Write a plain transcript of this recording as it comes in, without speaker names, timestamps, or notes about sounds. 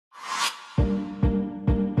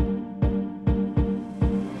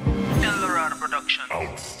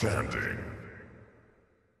Outstanding.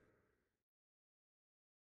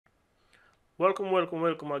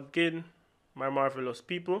 Welcome again, my marvelous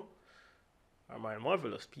people, or my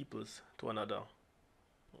marvelous peoples, to another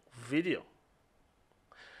video.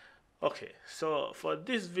 Okay, so for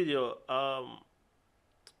this video, I'm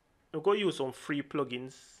going to use some free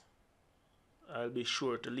plugins. I'll be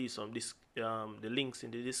sure to leave the links in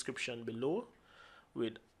the description below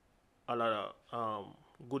with a lot of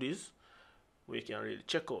goodies we can really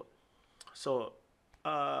check out. So,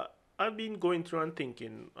 I've been going through and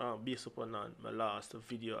thinking, based upon my last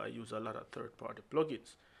video, I use a lot of third-party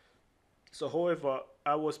plugins. So, however,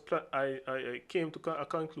 I came to a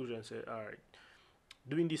conclusion and said, all right,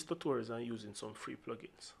 doing these tutorials and using some free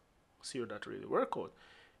plugins, see how that really work out.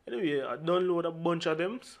 Anyway, I download a bunch of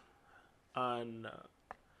them, and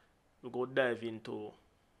we go dive into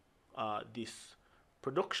this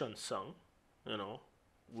production song,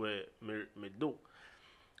 where me do.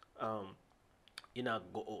 You know,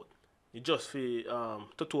 go out. It just for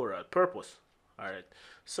tutorial purpose. Alright.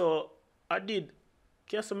 So I did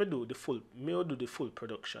can say me do the full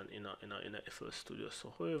production in a FL Studio.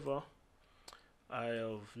 So however, I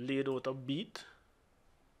have laid out a beat,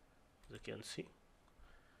 as you can see.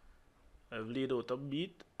 I've laid out a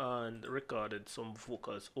beat and recorded some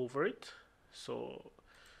vocals over it. So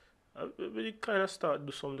I really kind of start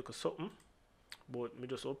do some little something, but me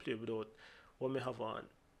just play without what me have on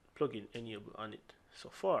plugin enable on it so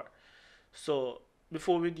far. So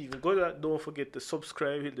before we even go that, don't forget to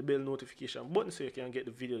subscribe, hit the bell notification button so you can get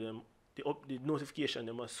the video the notification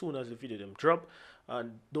them as soon as the video them drop,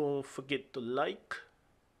 and don't forget to like.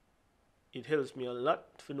 It helps me a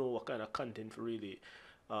lot to know what kind of content to really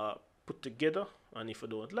put together, and if you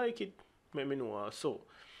don't like it, let me know also.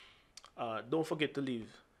 Don't forget to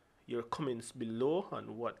leave your comments below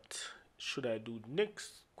on what should I do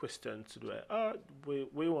next, questions do I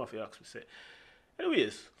where you want to ask me say.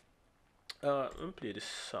 Anyways, let me play this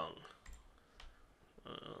song.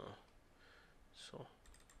 So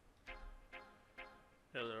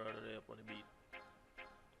rather there up on the beat.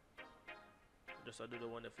 Just I do the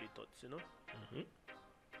one that free thoughts.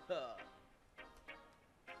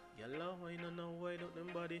 Yalla wine and wine up them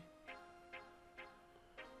body.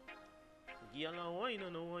 Yalla wine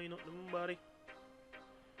and wine up them body.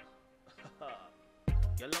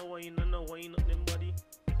 Yalla wine and wine up them body.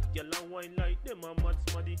 Yalla wine like them a mad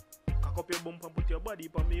smaddy. Cock up your bump and put your body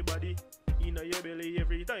pa me body. Inna your belly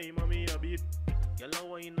every time I me a beat. Yalla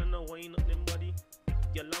wine and wine up them body.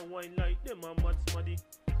 Yalla wine like them a mad smaddy.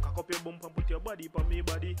 Cock up your bump and put your body pa me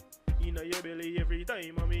body. Inna your belly every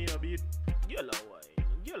time I me a beat. Yalla wine,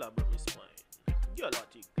 yalla bring me spine. Yalla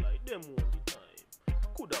tick like them all the time.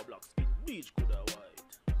 Coulda black skin, bleach coulda white.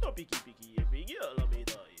 No picky every girl a me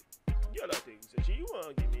type. Yalla thinks that she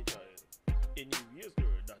want give me child. Anyways,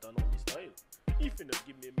 girl, that I know me style. If you not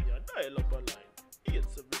give me a dial up a line.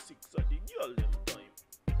 876 at the girl them time.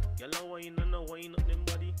 Yalla wine and wine up them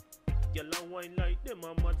body. Yalla wine like them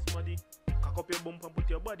a mad smaddy. Cock up your bump and put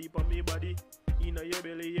your body pa me body. Inna your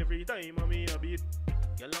belly every time I me a beat.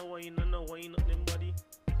 Yalla wine and wine up them body.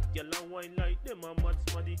 Yalla wine like them a mad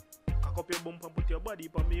smaddy. Cock up your bump and put your body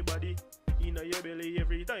pa me body. Inna your belly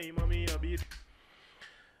every time I me a beat.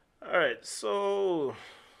 Alright, so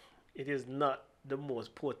it is not the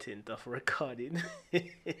most potent of recording.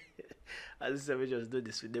 As I said, we just do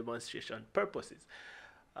this for demonstration purposes.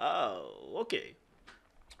 Okay.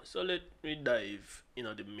 So let me dive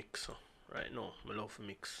into the mixer right now. I love to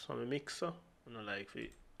mix. So I'm a mixer. I don't like to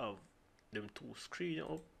have them two screen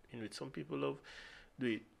up in which some people love do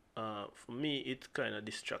it. For me, it's kind of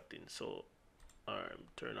distracting. So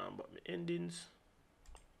turn on back my endings,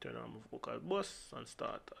 turn on my vocal bus, and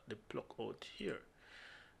start the pluck out here.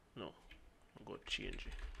 No, go change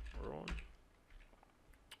it around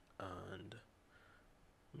and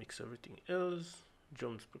mix everything else.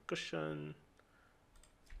 Drums, percussion.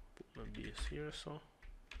 Put my bass here, so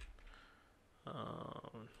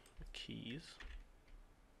keys.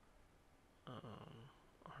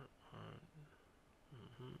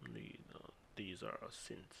 These are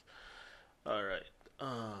synths. All right.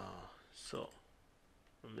 So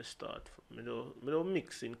let me start from middle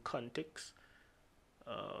mix in context.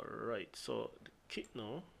 Right. So the kit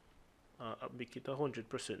now, I make it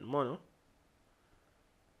 100% mono,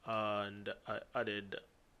 and I added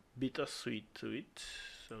bittersweet to it.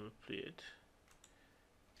 So I'm play it.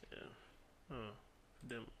 Yeah.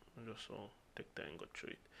 Them just so take time go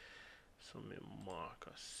through it. So me mark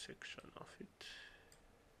a section of it.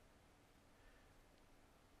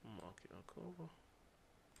 Mark it on cover.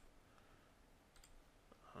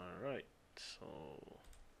 Alright, so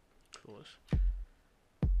close.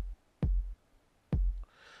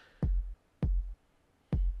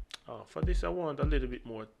 For this I want a little bit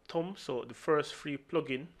more thumb, so the first free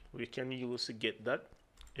plugin we can use to get that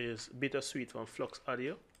is Bittersweet from Flux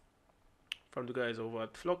Audio, from the guys over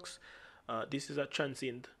at Flux. This is a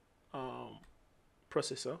transient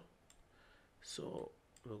processor, so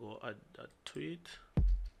we'll go add that to it.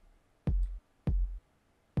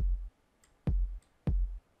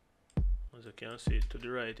 As you can see, to the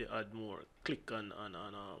right you add more click and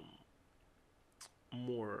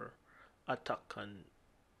more attack, and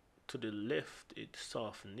to the left it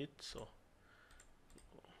soften it. So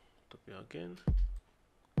top here again.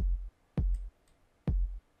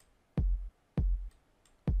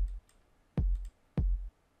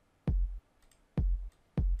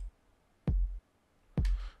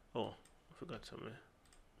 Oh, I forgot to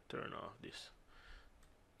turn off this.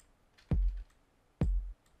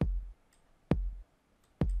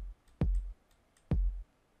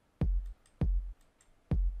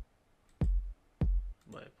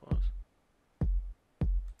 Bypass.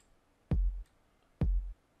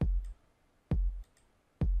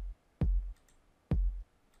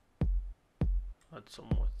 Add some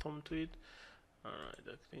more thumb to it. Alright,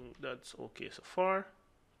 I think that's okay so far.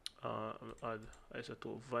 I'll add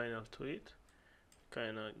isotope vinyl to it,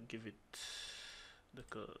 kind of give it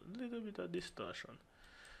like a little bit of distortion.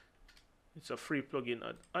 It's a free plugin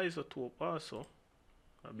at Isotope also.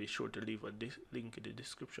 I'll be sure to leave a link in the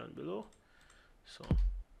description below. So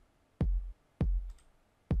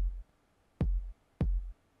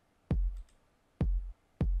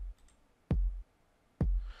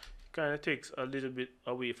it kind of takes a little bit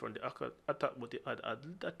away from the attack, but it add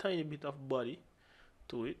a tiny bit of body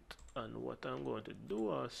to it. And what I'm going to do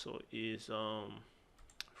also is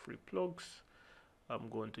free plugs. I'm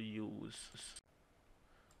going to use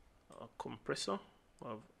a compressor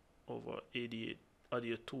of over 88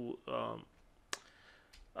 audio 2.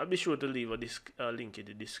 I'll be sure to leave a link in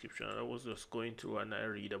the description. I was just going through and I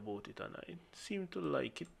read about it and I seem to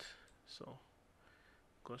like it, so I'm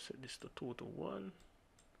gonna set this to 2 to 1.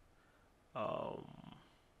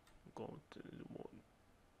 Going to the more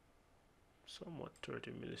somewhat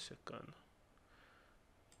 30 millisecond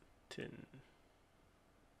 10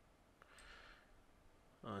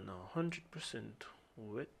 and 100%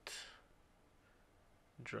 wet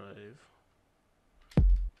drive.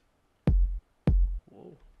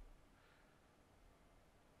 Whoa,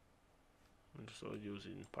 I'm just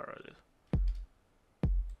using in parallel.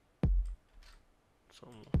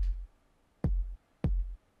 Some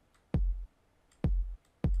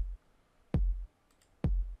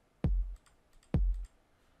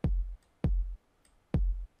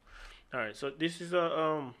Alright, so this is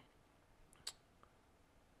a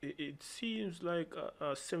it seems like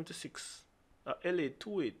a 76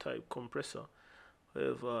 LA2A type compressor.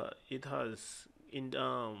 However, it has in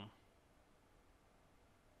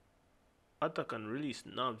attack and release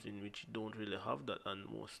knobs in which you don't really have that on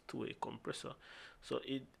most two-way compressor. So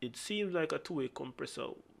it seems like a two-way compressor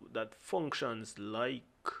that functions like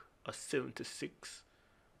a 76,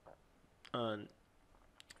 and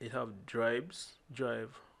it have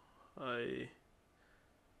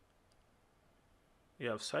you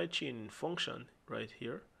have sidechain function right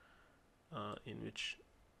here, in which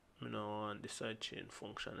you now want the sidechain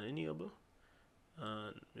function enable,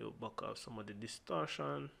 and we'll back off some of the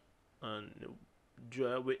distortion, and the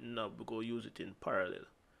drive with knob we go use it in parallel.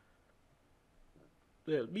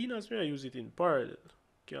 Well, being as I use it in parallel,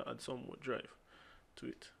 can add some more drive to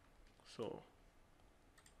it. So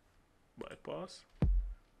bypass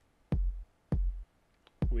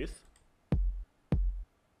with, I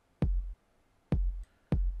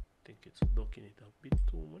think it's docking it a bit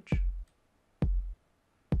too much.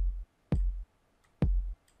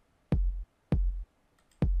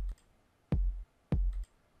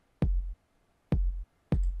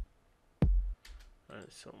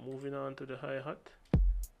 Alright, so moving on to the hi-hat.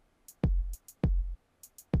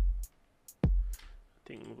 I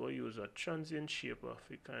think we're going to use a transient shaper if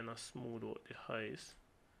we kind of smooth out the highs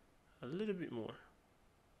a little bit more.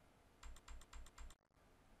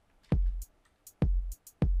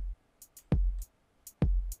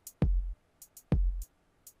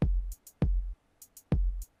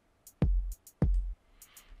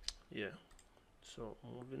 Yeah, so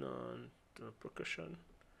moving on to the percussion.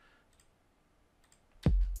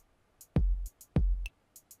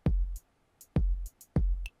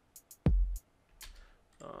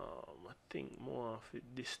 I think more of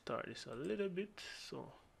it distort this a little bit,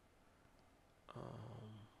 so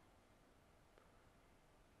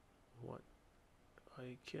what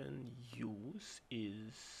I can use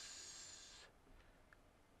is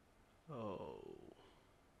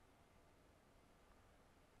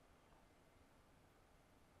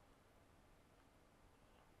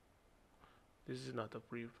This is not a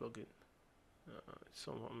pre-plugin.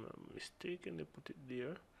 Somehow I mistakenly put it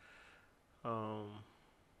there. Um,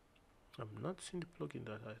 I'm not seeing the plugin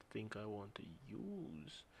that I think I want to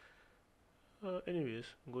use. Anyways,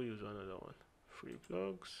 go use another one. Free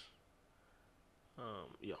plugs.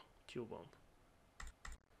 Yeah, Q-Bump.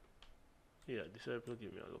 Yeah, this is the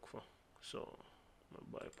plugin I look for. So, my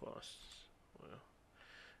bypass. Well,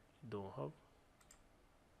 don't have.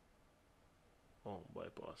 Oh,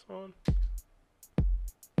 bypass on.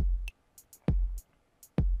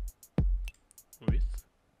 With.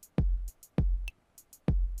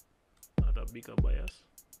 Add a bigger bias.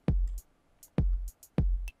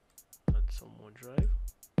 Add some more drive.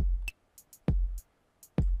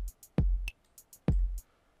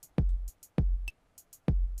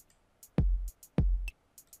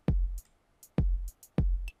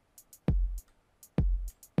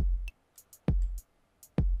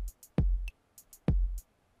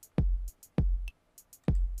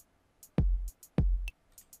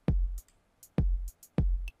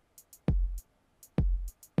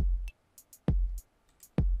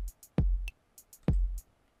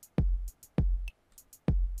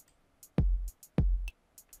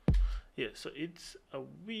 Yeah, so it's a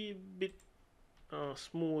wee bit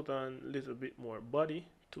smooth and a little bit more body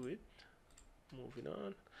to it. Moving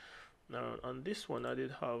on. Now on this one I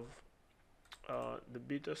did have the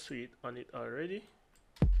bittersweet on it already.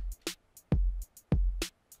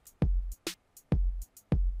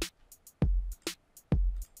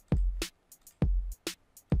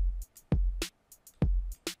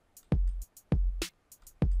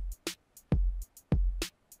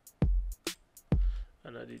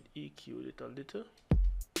 And I did EQ it a little.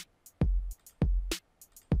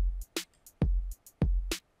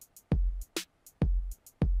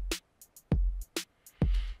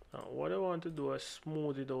 Now what I want to do is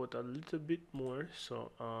smooth it out a little bit more,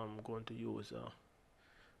 so I'm going to use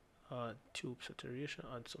tube saturation,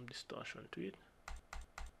 add some distortion to it.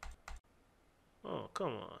 Oh,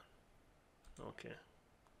 come on. Okay.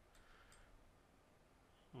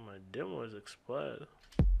 My demo is expired.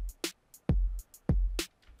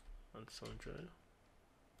 And some drive.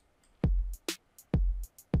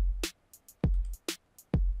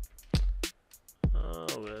 Ah,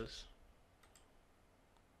 well.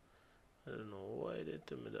 I don't know why they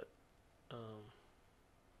tell me that.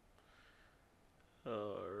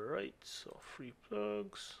 Alright, so free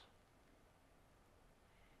plugs.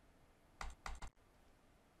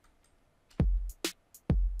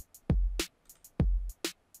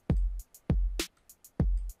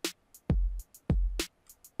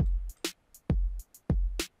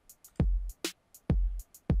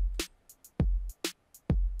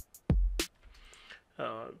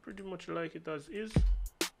 Pretty much like it as is.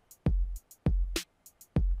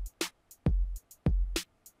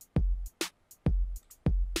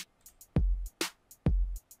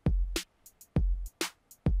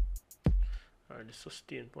 The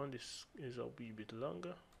sustain one, this is a wee bit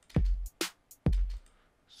longer.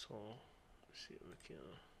 So let's see if we can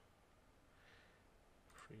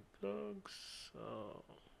free plugs,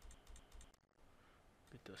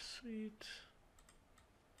 bittersweet.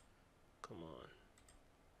 Come on.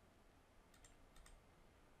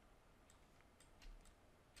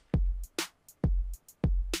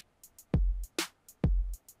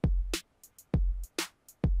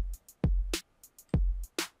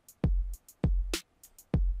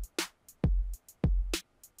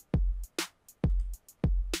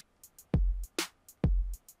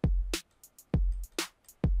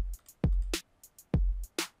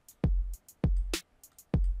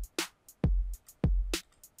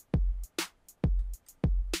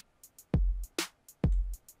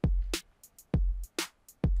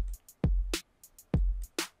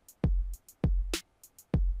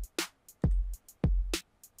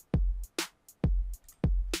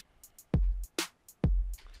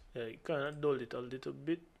 Yeah, you kind of dull it a little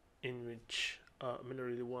bit, in which I don't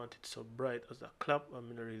really want it so bright as a clap. I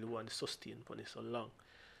don't really want the sustain on it so long.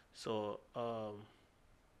 So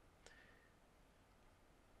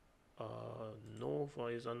Nova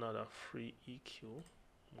is another free EQ.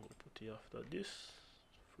 I'm gonna put it after this.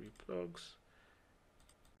 Free plugs.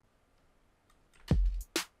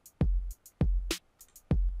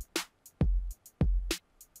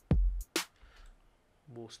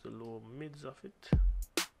 Boost the low mids of it.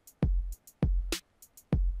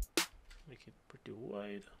 Make it pretty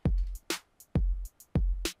wide.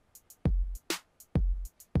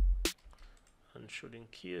 And should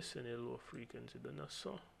encase any low frequency than I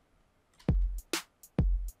saw. I'm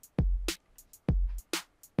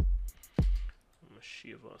gonna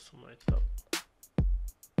shave off some of my top.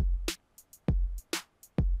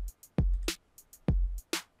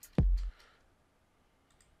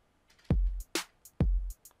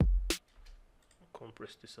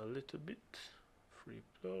 compress this a little bit. Free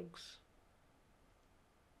plugs.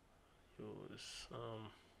 Use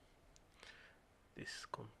this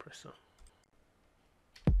compressor.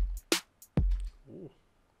 Ooh.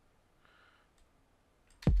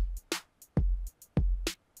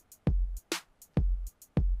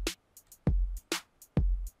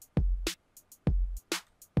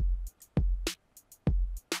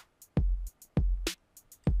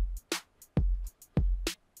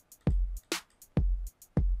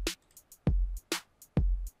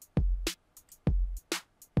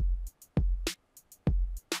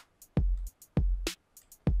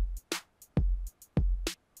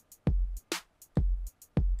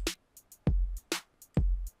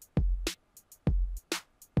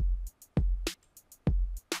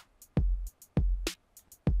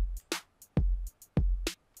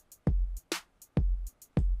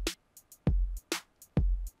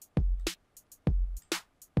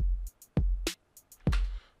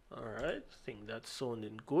 Alright, I think that's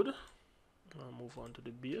sounding good. I'll move on to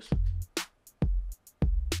the bass.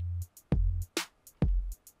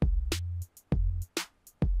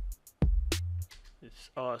 It's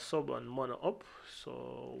sub and mono up.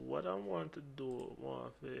 So what I want to do, I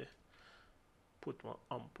want to put my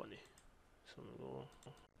amp on it. So I'm going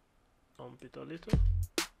to amp it a little.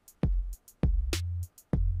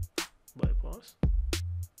 Bypass.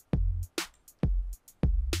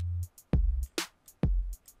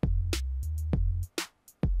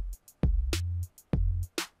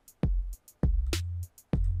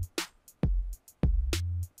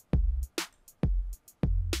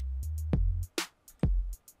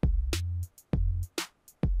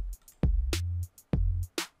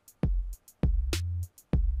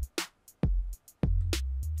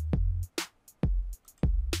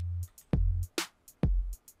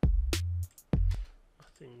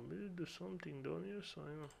 I think we'll do something down here, so I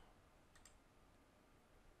know.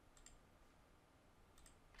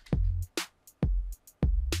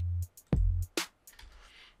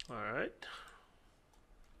 Alright, I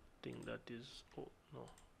think that is, oh no,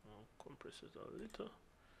 I'll compress it a little.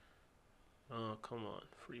 Come on,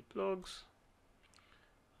 free plugs.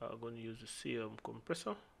 I'm going to use the same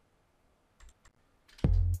compressor.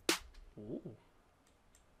 Ooh.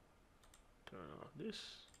 Turn off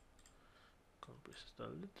this. Compress it a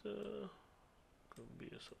little. Could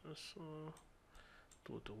be so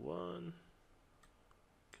 2 to 1.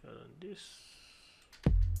 Cut on this.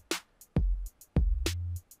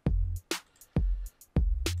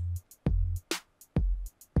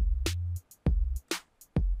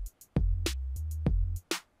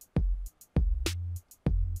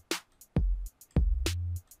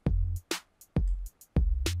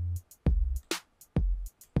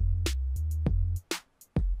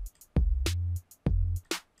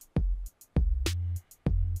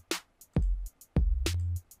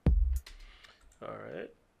 Alright,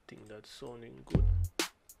 I think that's sounding good.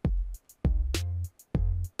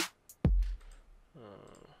 I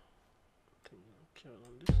think I'll carry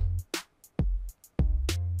on this.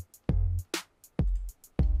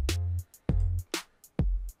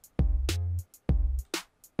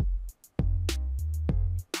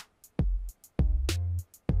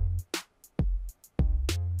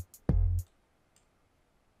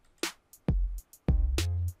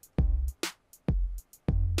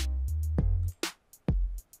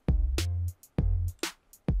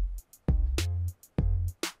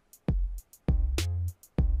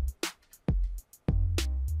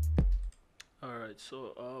 Alright,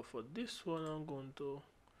 so for this one I'm going to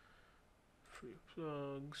free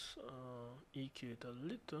plugs, EQ it a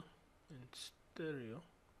little in stereo.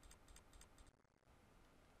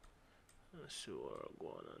 Let's see what I'm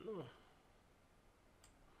going on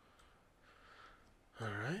now.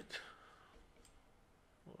 Alright.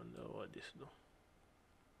 Wonder what this do.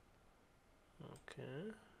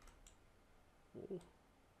 Okay. Whoa.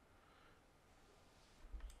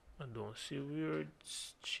 I don't see where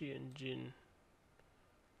it's changing.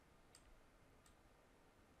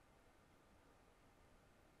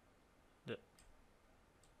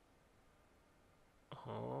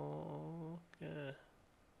 Okay.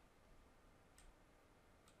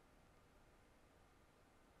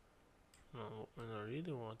 No, I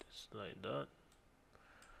really want it like that.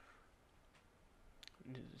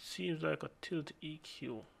 It seems like a tilt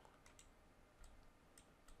EQ.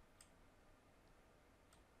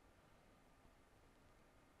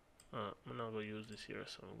 I'm not gonna use this here,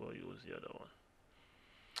 so I'm gonna use the other one.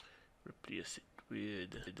 Replace it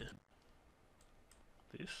with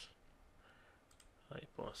this high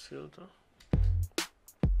pass filter.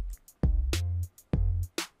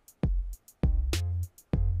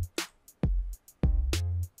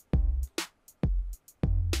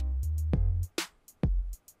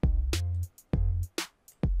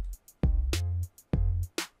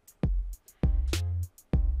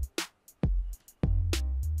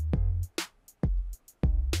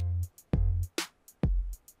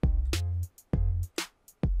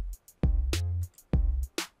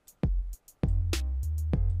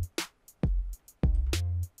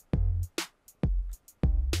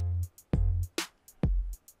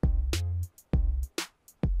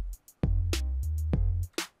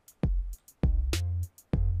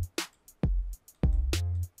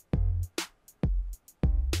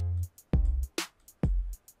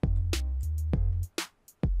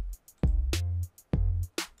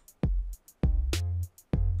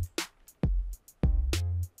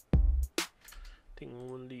 think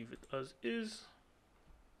we will leave it as is.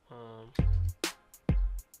 I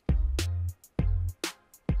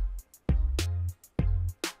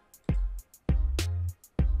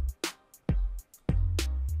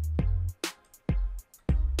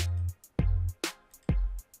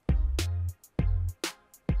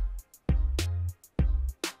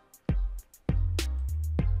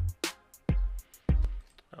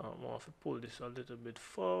have to pull this a little bit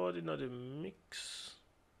forward in the mix.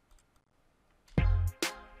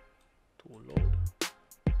 Too loud.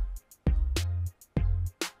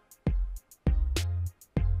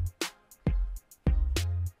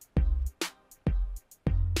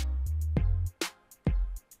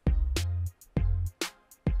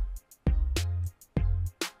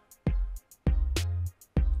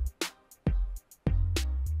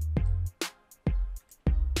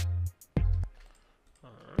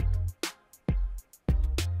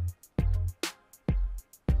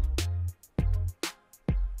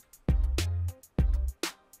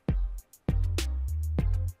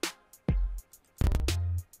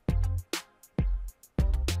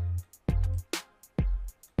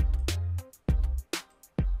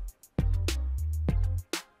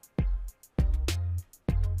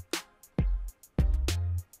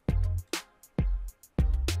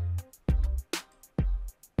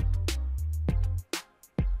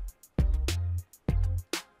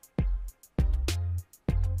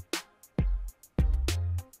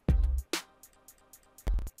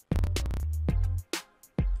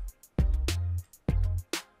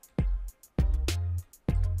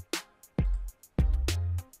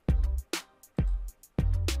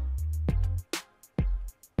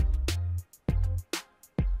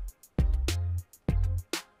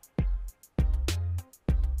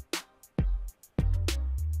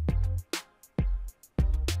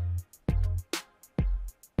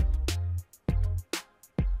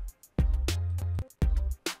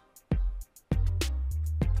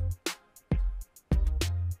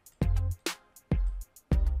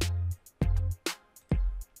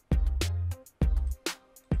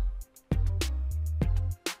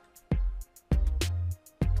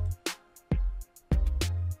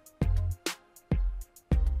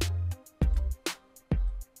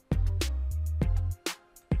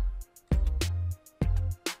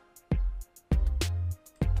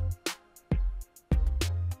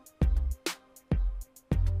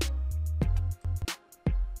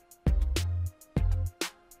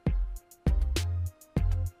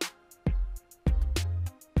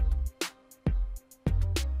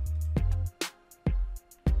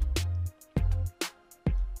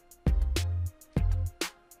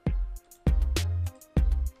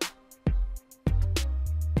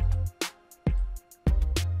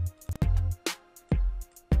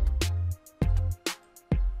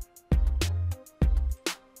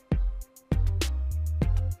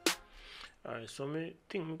 Alright, so I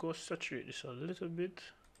think we go saturate this a little bit.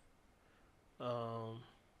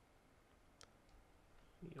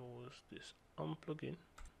 Use this unplug-in.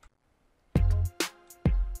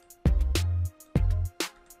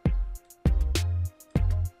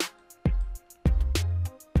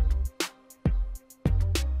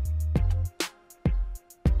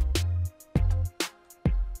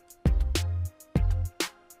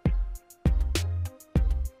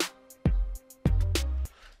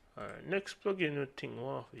 Next plugin thing we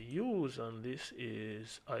have to use on this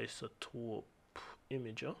is isotope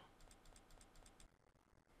imager.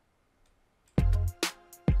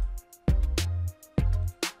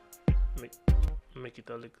 Make it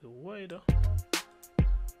a little wider.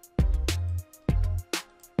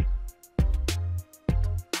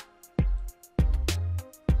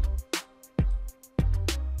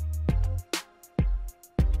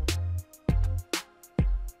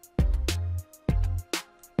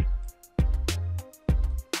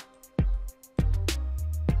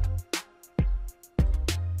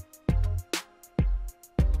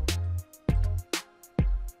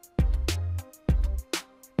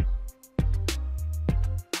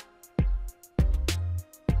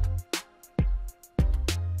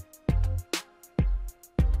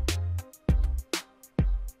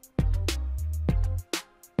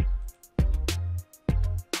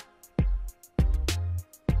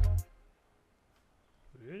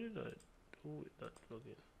 With that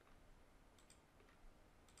plugin.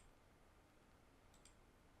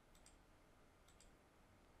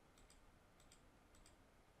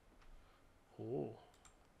 Oh,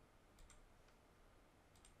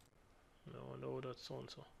 I wonder how that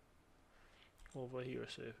sounds. Over here,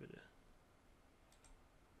 save it.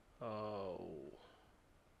 Oh,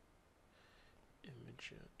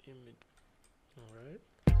 image. All right.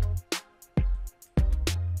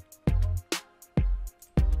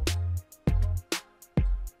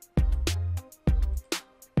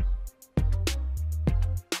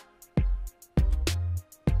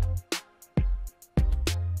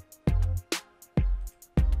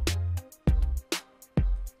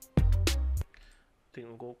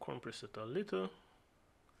 go compress it a little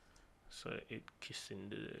so it kissing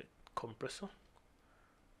the compressor.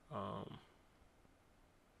 Come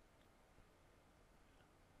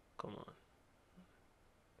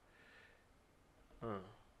on.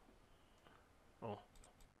 Oh,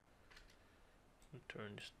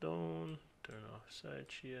 turn this down, turn off side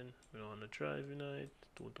chain. We don't want to drive in it.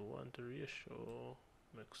 2:1 to ratio.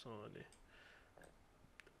 Make some of the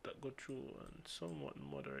that go through and somewhat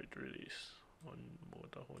moderate release on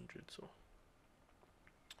about 100. So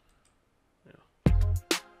yeah.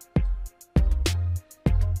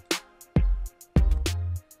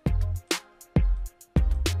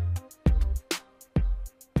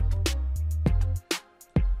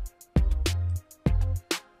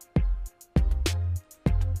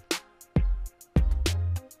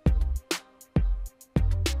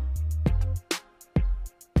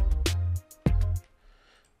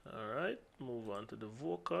 Move on to the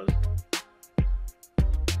vocals.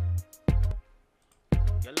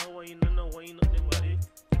 Yalla wine and a wine up them body.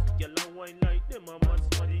 Yalla wine like them a mad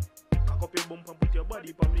smaddy. Cock up your bump and put your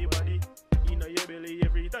body pa me body. Inna your belly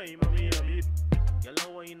every time I me a beat. Yalla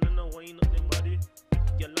wine and a wine up them body.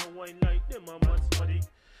 Yalla wine like them a mad smaddy.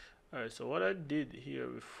 Alright, so what I did here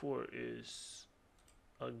before is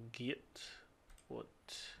a gate,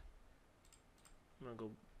 but I'm gonna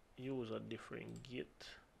go use a different gate.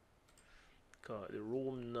 Cause the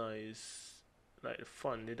room noise, like the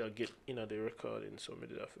fan, did I get in the recording, so I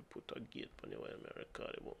did have to put a gate on the way I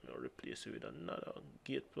record it, but I replace it with another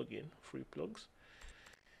gate plugin, free plugs.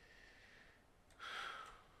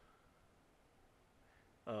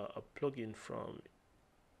 A plugin from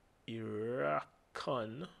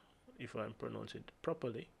Iraqan, if I'm pronouncing it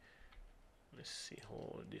properly. Let's see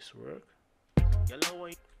how this works. Yellow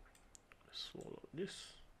wine. Swallow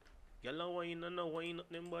this. Yellow wine and a wine up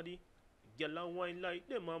them body. Yellow wine like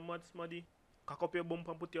them a mad smaddy. Cock up your bump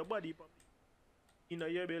and put your body inna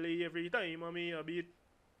your belly every time I me a beat.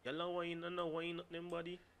 Yellow wine and a wine up them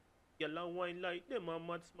body. Yellow wine like them a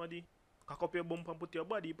mad smaddy. Cock up your bump and put your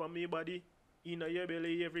body pa me body. Inna your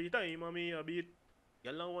belly every time I me a beat.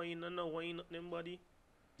 Yellow wine and a wine up them body.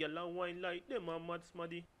 Yellow wine like them a mad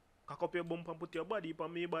smaddy. Cock up your bump and put your body pa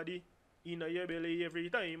me body. Inna your belly every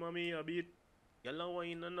time I me a beat. Yellow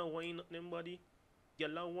wine and a wine up them body.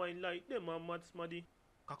 Yellow wine like them a mad smaddy.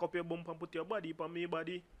 Cock up your bump and put your body pa me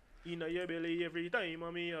body. Inna your belly every time I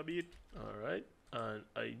me a beat. Alright, and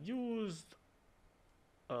I used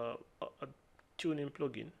a tuning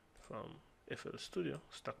plugin from FL Studio,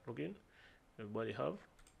 stock plugin. Everybody have.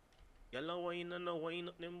 Yellow wine and a wine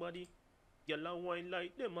up them body. Yellow wine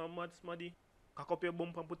like them a mad smaddy. Cock up your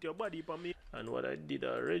bump and put your body pa me. And what I did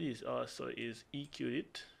already is also EQ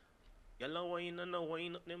it. Yellow wine and a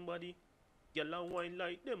wine up them body. Yellow wine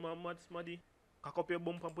like them a mad smaddy. Cock up your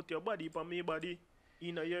bump and put your body pa me body.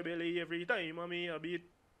 Inna your belly every time I me a beat.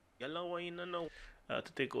 Yellow wine and a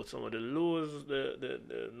to take out some of the lows,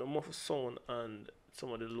 the muffled sound and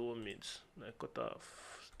some of the low mids. I cut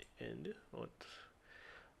off end, but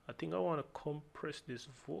I think I want to compress this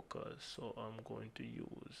vocal, so I'm going to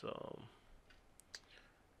use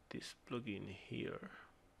this plugin here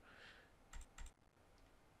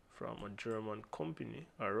from a German company,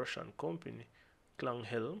 a Russian company,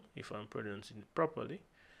 Klanghelm, if I'm pronouncing it properly.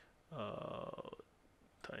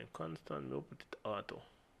 Time constant, we'll put it auto.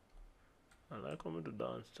 I like how to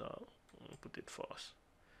dance, I'll put it fast.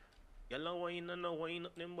 Yellow wine and a wine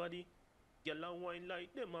up them body. Yellow wine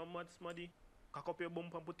like them a mad smaddy. Cock up your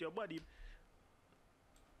bump and put your body.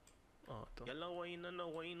 Auto. Yellow wine and a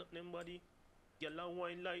wine up them body. Yellow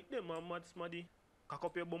wine like them a mad smaddy. Cock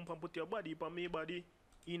up your bump and put your body pa me body.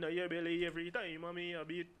 Inna your belly every time I me a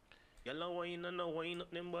beat. Yellow wine and a wine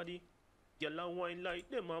up them body. Yellow wine like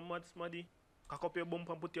them a mad smaddy. Cock up your bump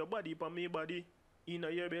and put your body pa me body. Inna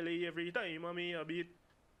your belly every time I me a beat.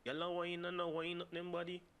 Yellow wine and a wine up them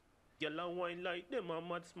body. Yellow wine like them a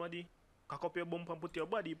mad smaddy. Cock up your bump and put your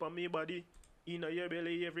body pa me body. Inna your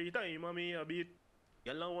belly every time I me a beat.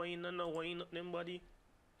 Yellow wine and a wine up them body.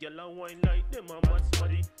 Yellow wine like them a mad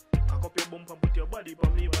smaddy. Cock up your bump and put your body pa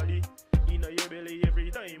me body. Inna your belly every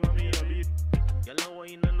time I me a beat. Yellow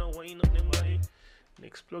wine and a wine up them body.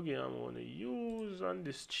 Next plugin I'm going to use on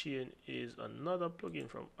this chain is another plugin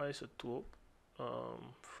from Isotope.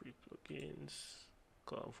 Free plugins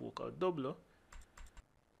called Vocal Doubler.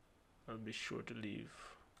 I'll be sure to leave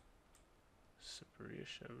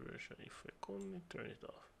separation version if I come turn it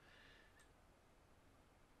off.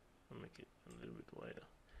 I'll make it a little bit wider.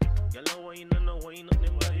 Yellow wine and a wine up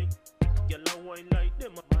them body. Yellow wine like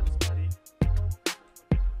them a mad body.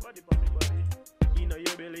 Body pa me body. Inna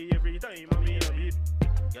your belly every time I me a beat.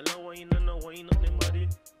 Yellow wine and a wine up them body.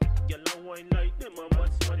 Yellow wine like them a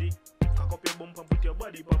mad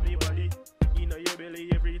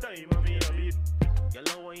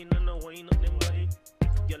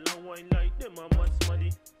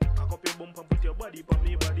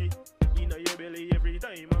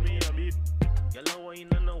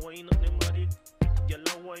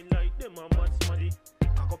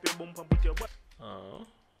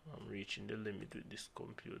limit with this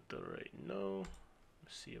computer right now.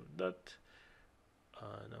 Save that,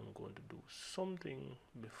 and I'm going to do something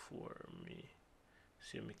before me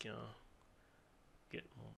see me can get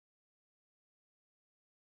more.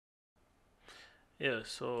 Yeah,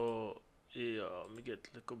 so yeah, me get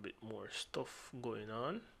a little bit more stuff going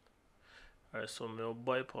on. Alright, so I'll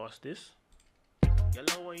bypass this.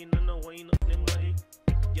 Yalla wine and a wine up them body.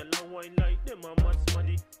 Yalla wine like them a mad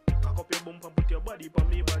smaddy. Cock up your bump and put your body pa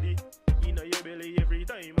me body. Inna your belly every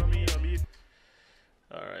time a me a beat.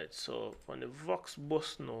 Alright, so on the Vox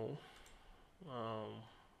bus now, I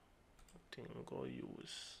think I'm gonna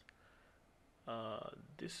use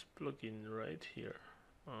this plugin right here.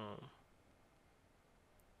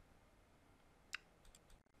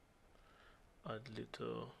 Add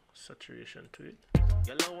little saturation to it.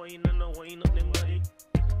 Yalla wine and a wine up them body.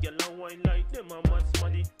 Yalla wine like them a mad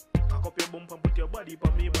smaddy. Cock up your bump and put your body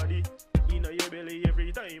pa me body. Inna your belly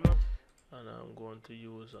every time. And I'm going to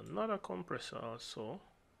use another compressor also.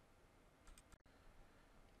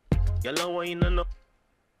 Yalla wine and a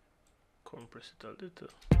compress it a little.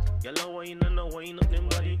 Yalla wine and a wine up them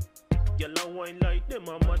body. Yalla wine like them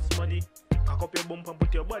a mad smaddy. Cock up your bump and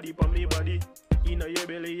put your body pa me body. Inna your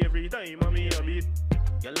belly every time a me a beat.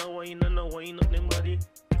 Yalla wine and a wine up them body.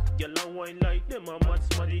 Yalla wine like them a mad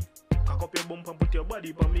smaddy. Cock up your bump and put your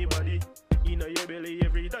body pa me body. Inna your belly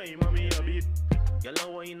every time a me a beat. Yalla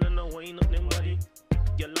wine and a wine up them body.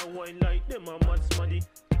 Yalla wine like them a mad smaddy.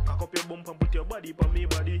 Cock up your bump and put your body pa me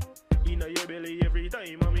body. Inna your belly every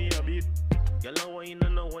time a me a beat. Yalla wine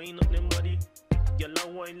and a wine up them body. Yalla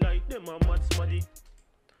wine like them a mad smaddy.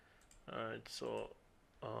 Alright, so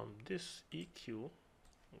this EQ,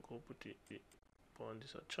 I'll go put it on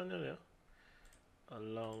this channel here,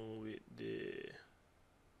 along with this.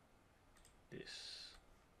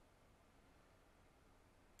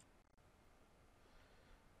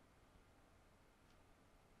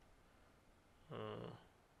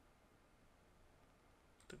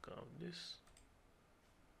 Take out this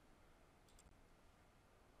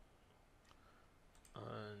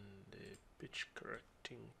and the pitch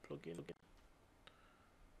correcting plugin.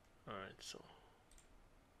 Alright, so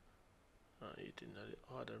it in the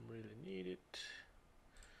order I really need it.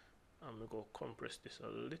 I'm gonna go compress this a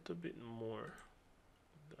little bit more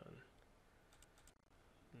than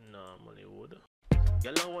normally would.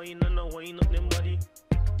 Yalla wine and a wine up them body.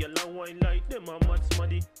 Yalla wine like them a mad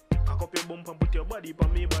smaddy. Cock up your bump and put your body pa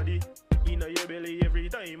me body. Inna your belly every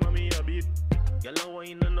time a me a beat. Yalla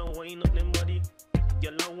wine and a wine up them body.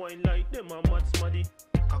 Yalla wine like them a mad smaddy.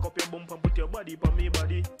 Cock up your bump and put your body pa me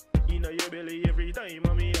body. Inna your belly every time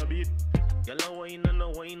a me a beat. Yalla wine and a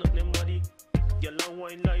wine up them body. Yalla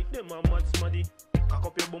wine like them a mad smaddy. Cock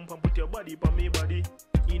up your bump and put your body pa me body.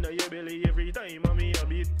 Inna your belly every time a me a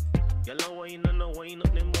beat. Yalla wine and a wine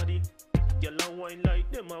up them body. Yalla wine like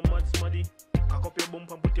them a mad smaddy. Cock up your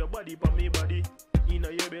bump and put your body pa me body. Inna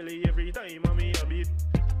your belly every time a me a beat.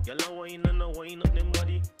 Yalla wine and a wine up them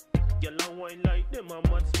body. Yalla wine like them a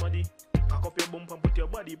mad smaddy. Cock up your bump and put your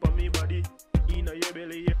body pa me body. Inna your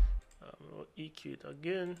belly. I'll EQ it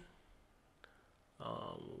again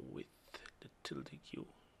with the tilde Q.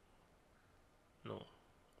 No, I'm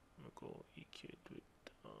gonna go EQ it with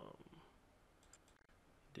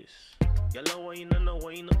this. Yalla wine and a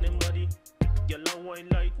wine up them body. Yalla wine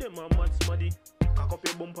like them a mad smaddy. Cock up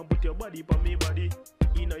your bump and put your body pa me body.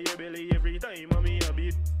 Inna your belly every time a me a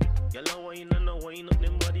beat. Yalla wine and a wine up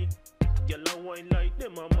them body. Yalla wine like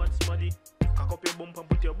them a mad smaddy. Cock up your bump and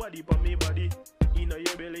put your body pa me body. Inna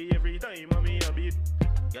your belly every time a me a beat.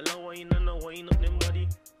 Yalla wine and a wine up them body.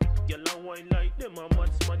 Yalla wine like them a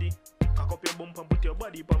mad smaddy. Cock up your bump and put your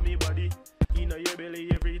body pa me body. Inna your belly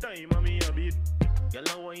every time a me a beat.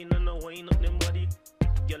 Yalla wine and a wine up them body.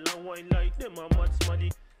 Yalla wine like them a mad smaddy.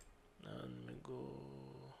 And me go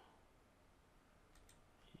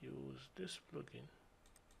use this plugin.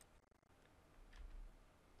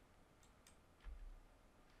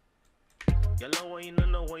 Yalla wine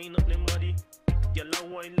and a wine up them body. Yalla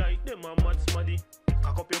wine like them a mad smaddy.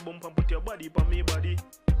 Cock up your bump and put your body pa me body.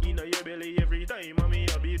 Inna your belly every time a me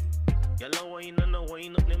a beat. Yalla wine and a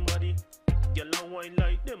wine up them body. Yalla wine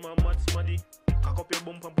like them a mad smaddy. Cock up your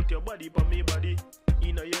bump and put your body pa me body.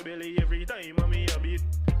 Inna your belly every time a me a beat.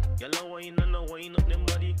 Yalla wine and a wine up them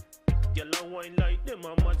body. Yalla wine like them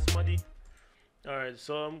a mad smaddy. Alright,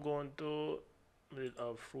 so I'm going to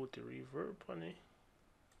have fruity reverb on it.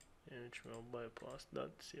 Which will bypass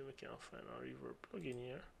that. See if we can find a reverb plugin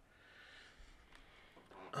here.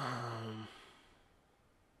 Oh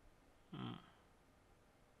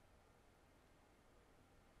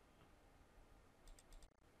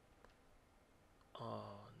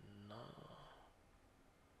no.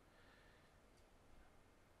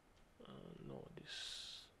 no,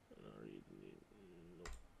 this not really.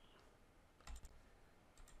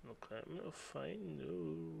 No, I'm gonna find no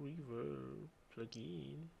reverb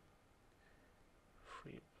plugin.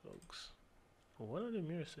 Free plugs. One of the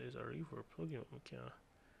mirrors says a reverb plugin. Okay.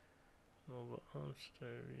 No, but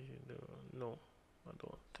no, I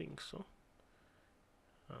don't think so.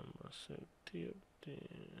 I'm gonna say tape.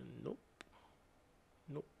 Nope.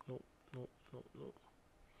 Nope. Nope. Nope. Nope. Nope.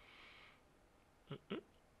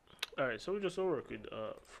 Alright, so we just work with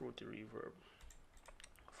Fruity Reverb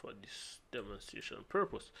for this demonstration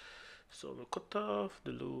purpose. So we cut off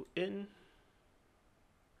the low end.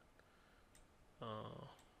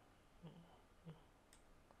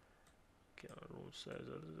 Okay, room size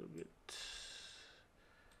a little bit.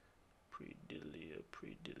 Pre-delay.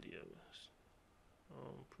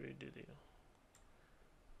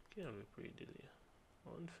 Can be pre-delay.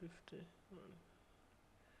 150.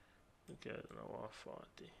 Okay, I don't know,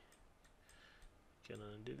 140. Can I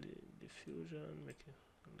delete diffusion? Make it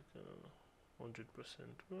 100%.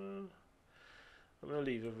 Well, I'm gonna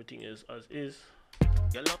leave everything as is.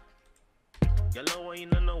 Yellow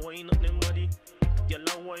wine and a wine up them body.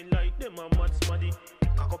 Yellow wine like them a mad smaddy.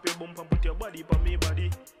 Cock up your bump and put your body pa me body.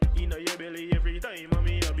 Inna your belly every time I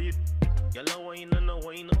me a beat. Yellow wine and a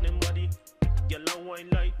wine up them body. Yellow wine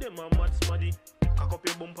like them a mad smaddy. Cock up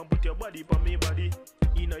your bump and put your body pa me body.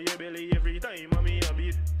 Inna your belly every time I me a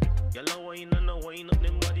beat. Yellow wine and a wine up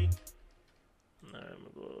them body. Now I'm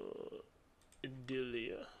go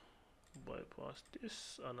delay, bypass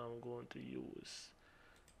this, and I'm going to use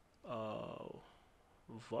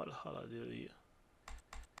Valhalla delay.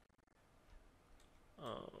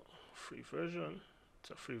 Free version. It's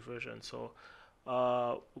a free version. So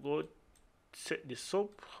we'll go set this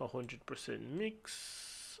up 100%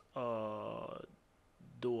 mix.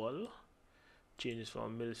 Dual. Change this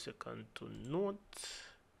from millisecond to note.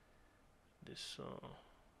 This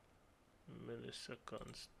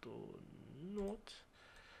milliseconds to note.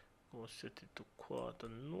 Go set it to quarter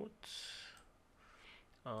notes.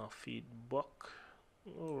 Feedback.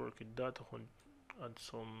 We'll work with that. Add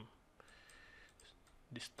some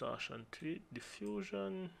distortion to it.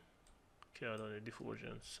 Diffusion. Okay, add on the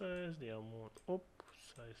diffusion size. The amount up,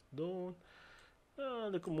 size down.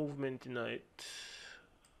 Like a movement in it.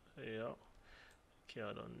 Yeah. Okay,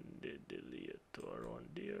 add on the delay to around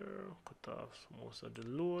there. Cut off most of the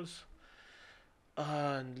lows.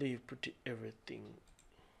 And leave pretty everything.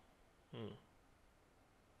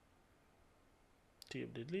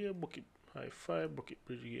 Tape delay, bucket hi-fi, bucket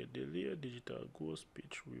reggea delay, digital ghost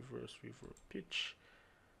pitch, reverse reverb pitch,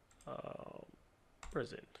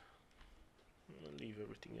 present. Leave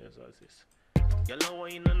everything as is. Yellow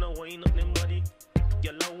wine and a wine up them body.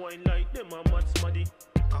 Yellow wine like them a mad smaddy.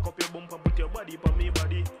 Cock up your bump and put your body pa me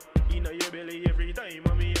body. Inna your belly every time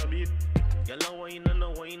I me a beat. Yellow wine and a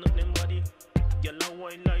wine up them body. Yellow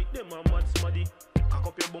wine like them a mad smaddy. Cock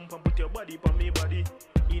up your bump and put your body pa me body.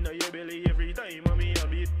 Inna your belly every time I me a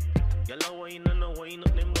beat. Yellow wine and a wine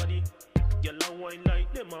up them body. Yellow wine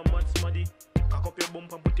like them a mad smaddy. Cock up your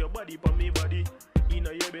bump and put your body pa me body.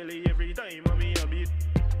 Inna your belly every time I me a beat.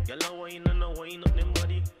 Yellow wine and a wine up them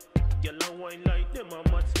body. Yellow wine like them a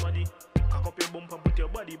mad smaddy. Cock up your bump and put your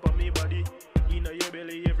body pa me body. Inna your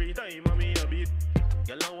belly every time I me a beat.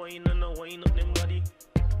 Yellow wine and a wine up them body.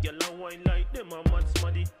 Yellow wine like them a mad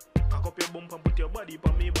smaddy. Cock up your bump and put your body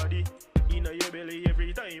pa me body. Inna your belly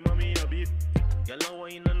every time I me a beat. Yellow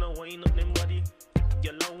wine and a wine up them body.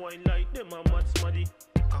 Yellow wine like them a mad smaddy.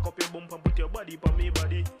 Cock up your bump and put your body pa me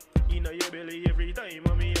body. Inna your belly every time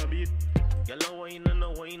I me a beat. Yellow wine and a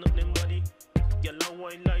wine up them body. Yellow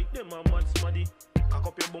wine like them a mad smaddy. Cock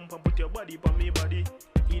up your bump and put your body pa me body.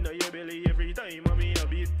 Inna your belly every time I me a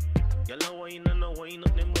beat. Yellow wine and a wine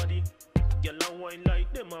up them body. Yellow wine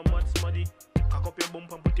like them a mad smaddy. Cock up your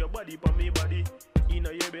bump and put your body pa me body.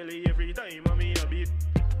 Inna your belly every time I me a beat.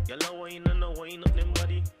 Yellow wine and a wine up them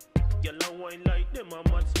body. Yellow wine like them a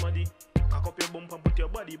mad smaddy. Cock up your bump and put your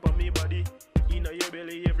body pa me body. Inna your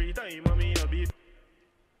belly every time I me a beat.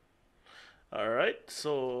 Alright,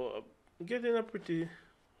 so getting a pretty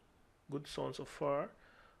good sound so far.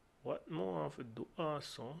 What more I have to do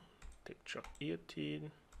also, take track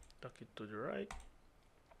 18, tuck it to the right,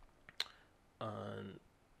 and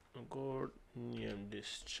go name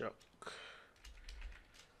this track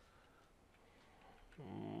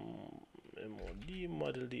MOD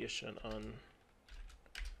modulation and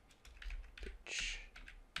pitch.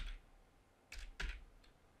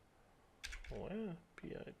 Well,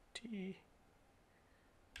 PIT.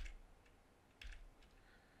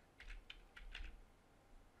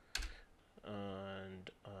 And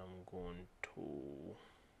I'm going to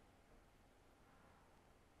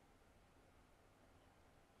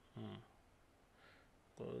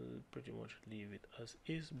pretty much leave it as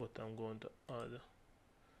is, but I'm going to add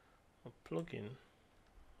a plugin.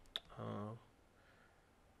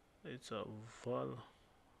 It's a Valhalla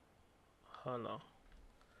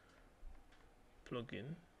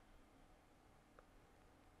plugin.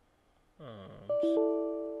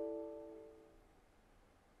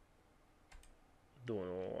 Don't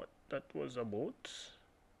know what that was about.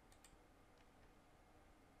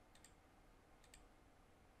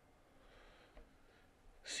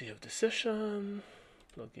 Save the session,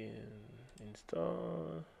 plugin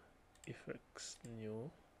install, effects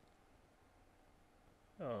new.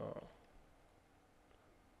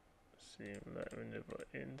 Seems like we never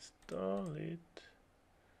install it.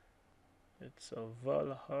 It's a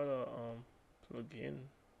Valhalla plugin.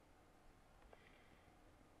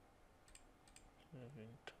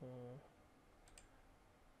 Moving to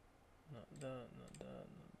not that.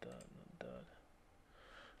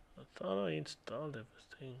 I thought I installed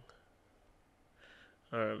everything.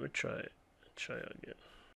 Alright, let me try again.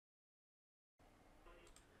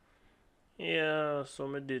 Yeah,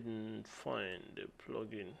 so I didn't find the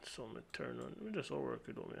plugin, so I turn on. We just all work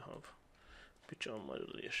it on. We have picture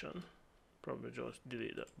modulation. Probably just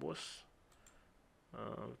delete that boss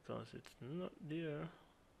because it's not there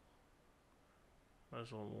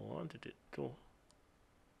as I wanted it to.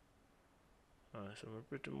 Alright, so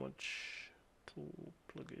we're pretty much to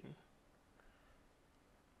plugin.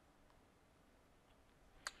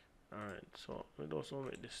 Alright, so we'll also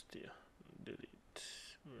make this stay. Delete,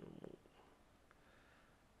 remove.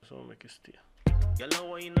 So I'll make it stay. Yalla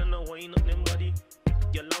wine and a wine up them body.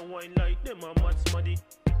 Yalla wine like them a mad smaddy.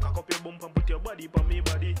 Cock up your bump and put your body pa me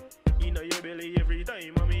body. Inna your belly every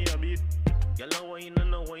time a me a beat. Yalla wine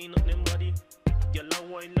and a wine up them body. Yalla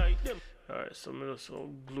wine like them. Alright, so I'm also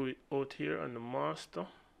glue it out here on the master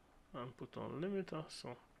and put on limiter.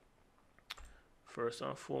 So first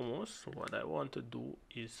and foremost, what I want to do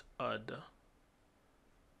is add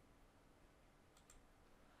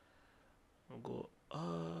go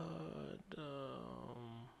add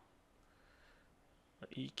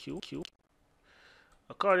EQ.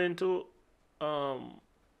 According to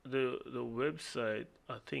the website,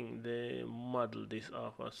 I think they model this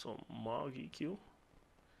off as some Mag EQ.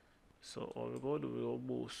 So all we go do, we'll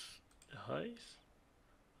boost the highs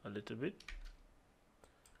a little bit.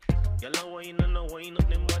 Yalla wine and a wine up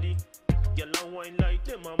them body. Yalla wine like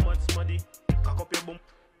them a mad smaddy. Cock up your bum.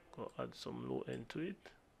 Go add some low end to it.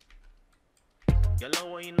 Yalla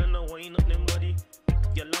wine and a wine up them body.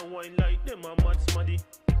 Yalla wine like them a mad smaddy.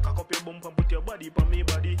 Cock up your bump and put your body pa me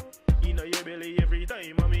body. Inna your belly every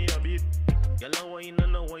time a me a beat. Yalla wine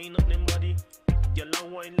and a wine up them body. Yalla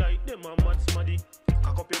wine like them a mad smaddy.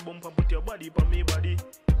 Cock up your bump and put your body pa me body.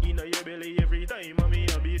 Inna your belly every time a me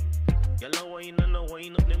a beat. Yalla wine and a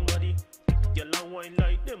wine up them body. Yalla wine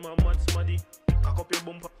like them a mad smaddy. Cock up your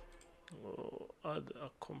bump. Oh, add a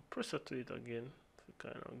compressor to it again to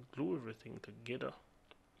kind of glue everything together.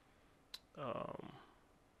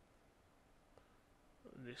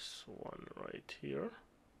 This one right here,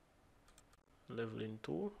 leveling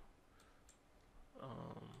tool,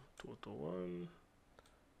 2 to 1,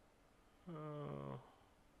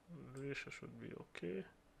 ratio should be okay.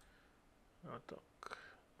 Attack,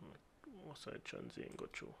 most side transient go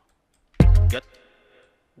through. Get.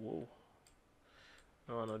 Whoa.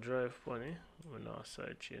 Now no drive funny, we not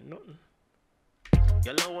side chain nothing.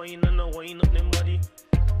 Yalla wine and a wine up them body.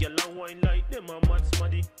 Yalla wine like them a mad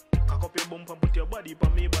smaddy. Cock up your bump and put your body pa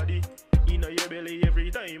me body. Inna your belly every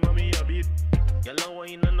time a me a beat. Yalla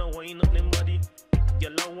wine and a wine up them body.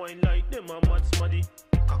 Yalla wine like them a mad smaddy.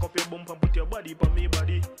 Cock up your bump and put your body pa me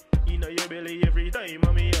body. Inna your belly every time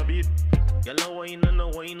a me a beat. Yalla wine and a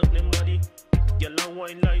wine up them body. Yalla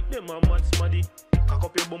wine like them a mad smaddy. Cock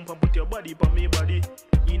up your bump and put your body pa me body.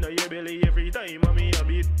 Inna your belly every time a me a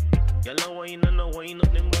beat. Yalla wine and a wine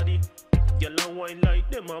up them body. Yalla wine like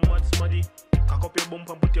them a mad smaddy. Cock up your bump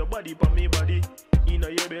and put your body pa me body. Inna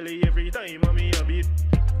your belly every time a me a beat.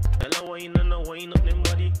 Yalla wine and a wine up them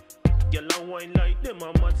body. Yalla wine like them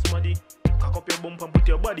a mad smaddy. Cock up your bump and put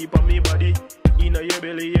your body pa me body. Inna your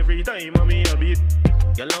belly every time a me a beat.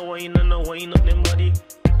 Yalla wine and a wine up them body.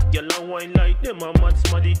 Yalla wine like them a mad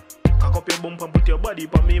smaddy. Cock up your bump and put your body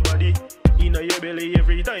pa me body. Inna your belly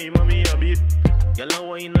every time a me a beat. Yalla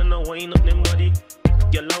wine and a wine up them body.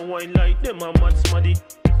 Yalla wine like them a mad smaddy.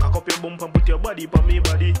 Cock up your bump and put your body pa me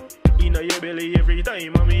body. Inna your belly every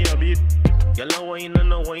time a me a beat. Yalla wine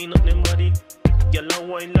and a wine up them body. Yalla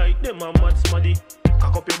wine like them a mad smaddy.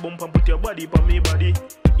 Cock up your bump and put your body pa me body.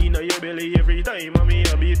 Inna your belly every time a me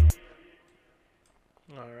a beat.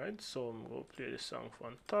 Alright, so I'm gonna play the song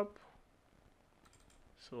from top.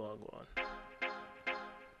 So I'll go on.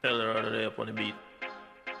 Tell her how to lay up on the beat.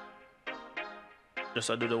 Just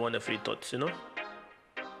I do the one that free touch, you know?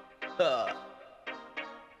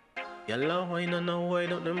 Yalla wine and now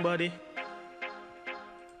wine up them body.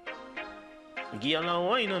 Yalla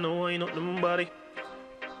wine and now wine up them body.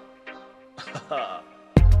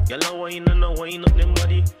 Yalla wine and now wine up them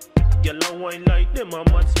body. Yalla wine like them a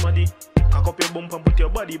mad smaddy. Cock up your bump and put your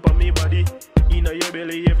body pa me body. Inna your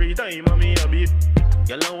belly every time a me a beat.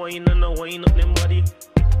 Yalla wine and now wine up them body.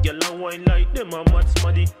 Yalla wine like them a mad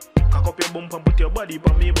smaddy. Cock up your bump and put your body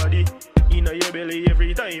pa me body. Inna your belly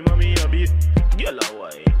every time a me a beat. Yalla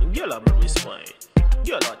wine, yalla bring me spine.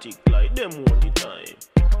 Yalla tick like them all the time.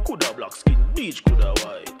 Coulda black skin, bleach coulda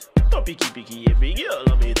white. No picky every girl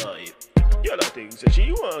a me type. Yalla think say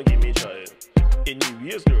she want give me child.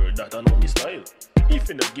 Anyways girl that I know me style. If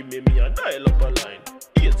you not give me a dial up a line.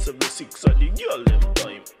 876 at the girl them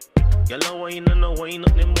time. Yalla wine and a wine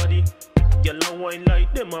up them body. Yalla wine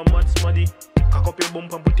like them a mad smaddy. Cock up your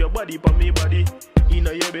bump and put your body pa me body.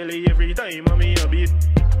 Inna your belly every time a me a beat.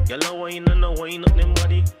 Yalla wine and a wine up them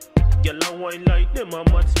body. Yalla wine like them a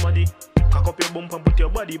mad smaddy. Cock up your bump and put your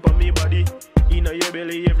body pa me body. Inna your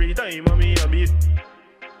belly every time a me a beat.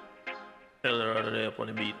 Tell her how to lay up on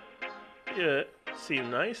the beat. Yeah, seem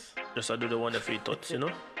nice. Just I do the one that free touch, you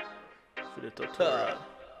know? For the tutorial.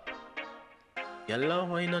 Yalla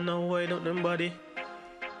wine and now wine up them body.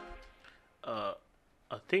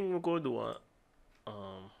 I think we go do what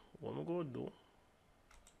we go do.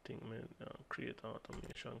 I think we create an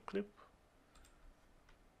automation clip.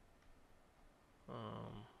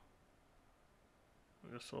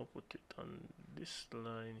 Just I'll put it on this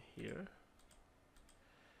line here.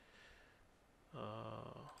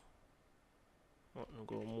 I'm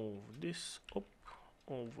gonna move this up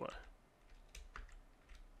over.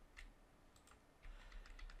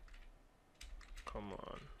 Come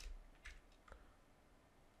on.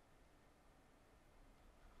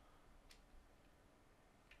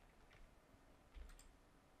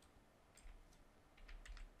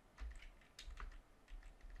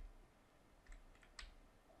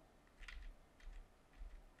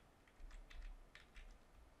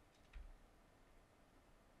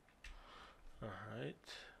 Alright,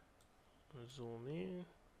 zoom in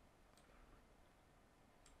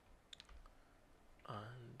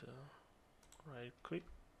and right click,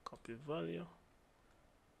 copy value,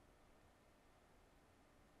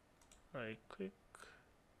 right click,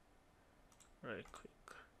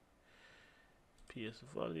 paste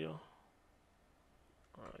value,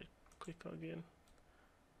 right click again,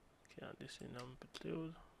 okay, this in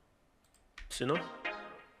amplitude, you know?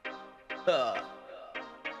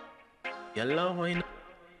 Yalla wine.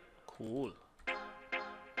 Cool.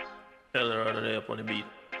 Tell her how to lay up on the beat.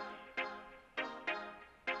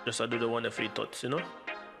 Just I do the one that free touch, you know?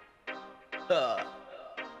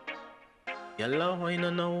 Yalla wine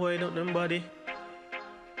and now wine up them body.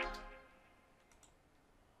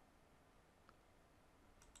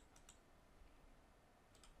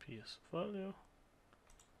 PS value.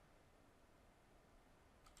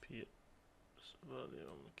 PS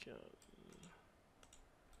value. Okay.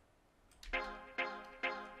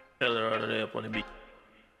 Tell her how to lay up on the beat.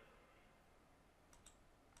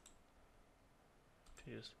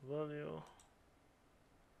 PS value.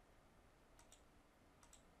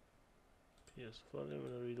 PS value. I'm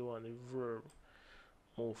gonna really want the verb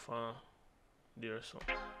move on there, so.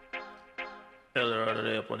 Tell her how to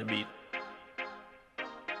lay up on the beat.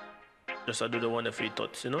 Just I do the one that free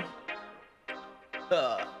touch, you know?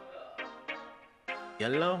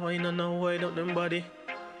 Yalla wine and now wine up them body.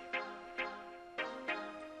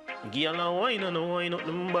 Yalla wine and wine up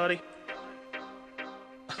them body.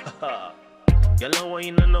 Yalla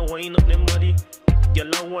wine and wine up them body.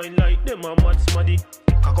 Yalla wine like them a mad smaddy.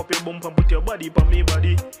 Cock up your bump and put your body pa me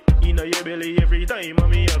body. Inna your belly every time a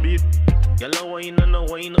me a beat. Yalla wine and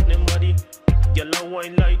wine up them body. Yalla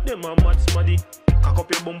wine like them a mad smaddy. Cock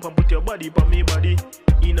up your bump and put your body pa me body.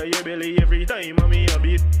 Inna your belly every time a me a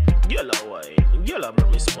beat. Yalla wine, yalla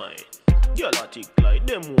bring me spine. Yalla tick like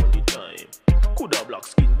them all the time. Coulda black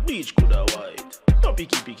skin, bleach coulda white. No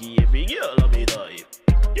picky every girl a me type.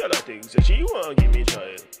 Yalla think say she want give me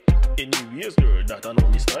child. Anyways girl that I know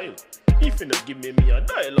me style. If you not give me a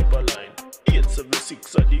dial up a line.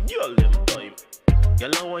 876 at the girl them time.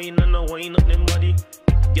 Yalla wine and wine up them body.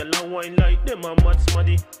 Yalla wine like them a mad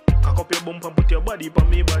smaddy. Cock up your bump and put your body pa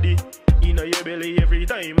me body. Inna your belly every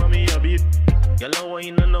time a me a beat. Yalla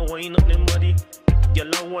wine and wine up them body.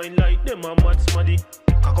 Yalla wine like them a mad smaddy.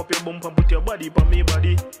 Cock up your bump and put your body pa me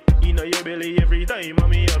body. Inna your belly every time a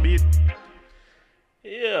me a beat.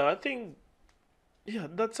 Yeah, I think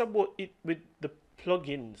that's about it with the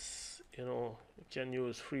plugins. you can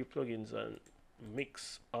use free plugins and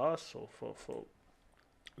mix also for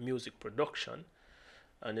music production.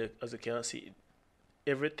 And as you can see,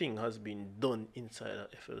 everything has been done inside of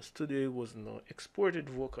FL Studio. It was not exported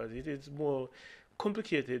vocals. It is more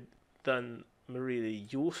complicated than I'm really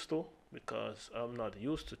used to, because I'm not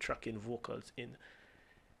used to tracking vocals in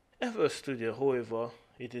FL Studio. However,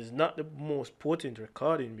 it is not the most potent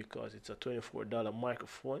recording because it's a $24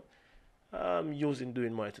 microphone I'm using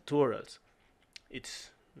doing my tutorials.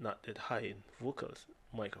 It's not that high in vocals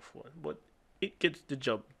microphone, but it gets the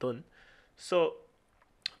job done. So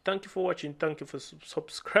thank you for watching. Thank you for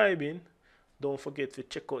subscribing. Don't forget to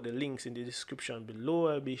check out the links in the description below.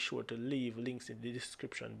 I'll be sure to leave links in the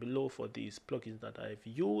description below for these plugins that I've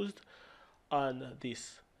used on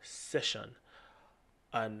this session,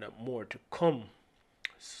 and more to come.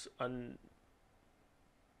 And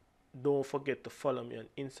don't forget to follow me on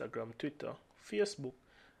Instagram, Twitter, Facebook,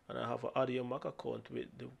 and I have an Audio Mac account with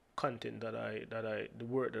the content the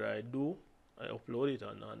work that I do. I upload it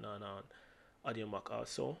on Audio Mac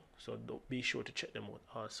also, so don't be sure to check them out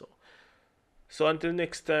also. So until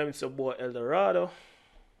next time, it's your boy Eldorado.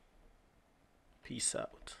 Peace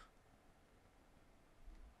out.